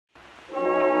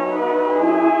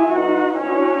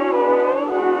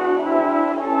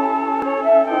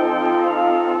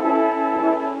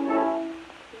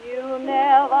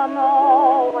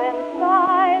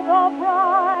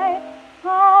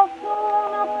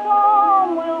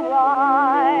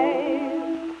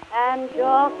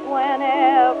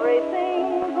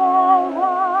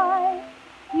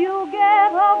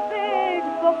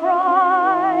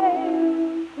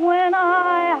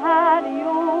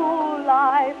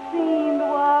seemed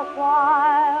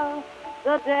worthwhile.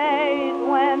 The days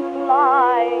went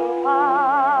flying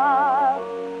past,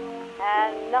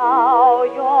 and now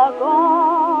you're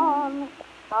gone.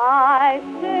 I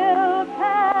still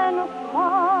can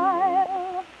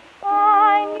smile.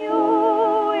 I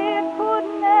knew it could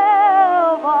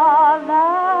never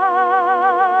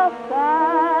last, and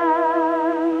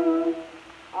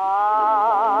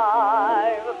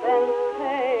I've been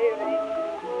saving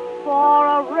for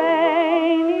a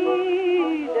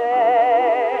rainy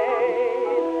day.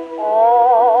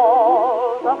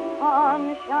 All the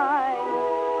sunshine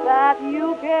that you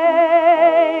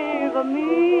gave me,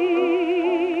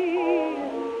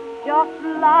 just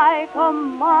like a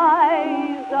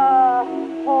miser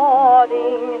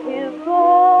hoarding his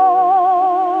gold.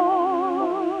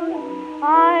 I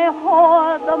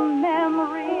hoard the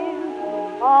memories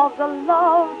of the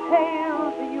love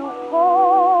tales you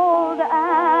told,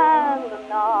 and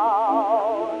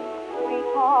now,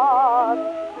 sweetheart,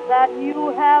 that you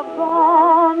have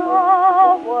gone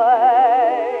away,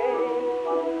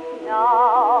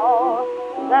 now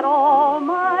that all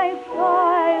my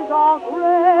skies are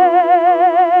gray,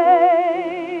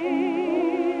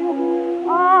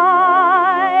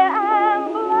 I am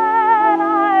glad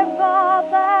I've got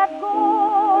that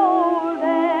golden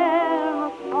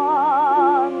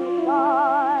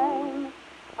sunshine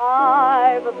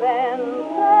I've been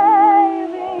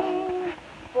saving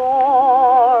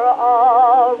for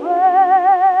a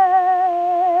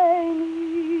rainy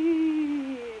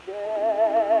day.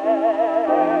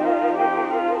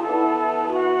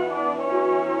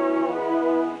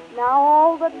 Now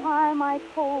all the time I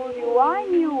told you I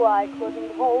knew I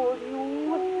couldn't hold you.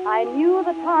 I knew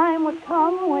the time would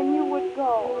come when you would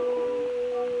go.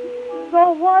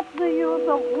 So what's the use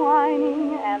of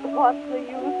whining, and what's the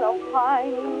use of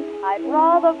pining? I'd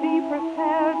rather be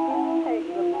prepared to take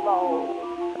the blow.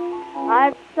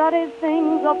 I've studied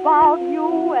things about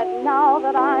you, and now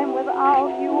that I'm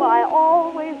without you, I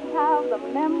always have the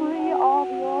memory of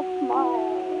your smile.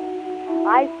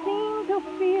 I seem to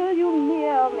feel you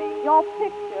near me, your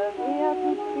picture near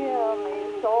to cheer me,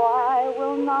 so I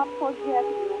will not forget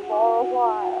you for a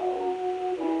while.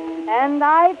 And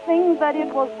I think that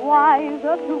it was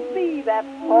wiser to be that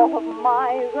sort of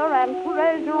miser and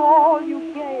treasure all you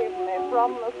gave me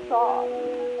from the start,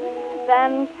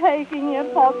 than taking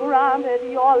it for granted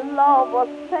your love was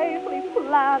safely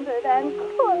planted and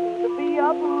couldn't be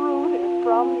uprooted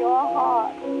from your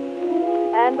heart.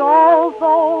 And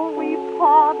although we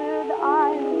parted,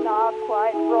 I'm not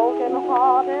quite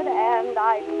broken-hearted, and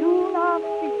I do not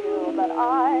feel that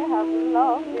I have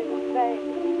loved in vain.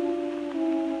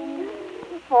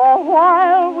 For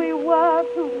while we were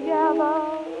together,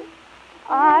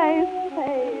 I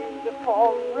saved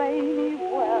for rainy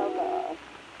weather.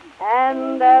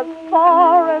 And as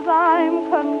far as I'm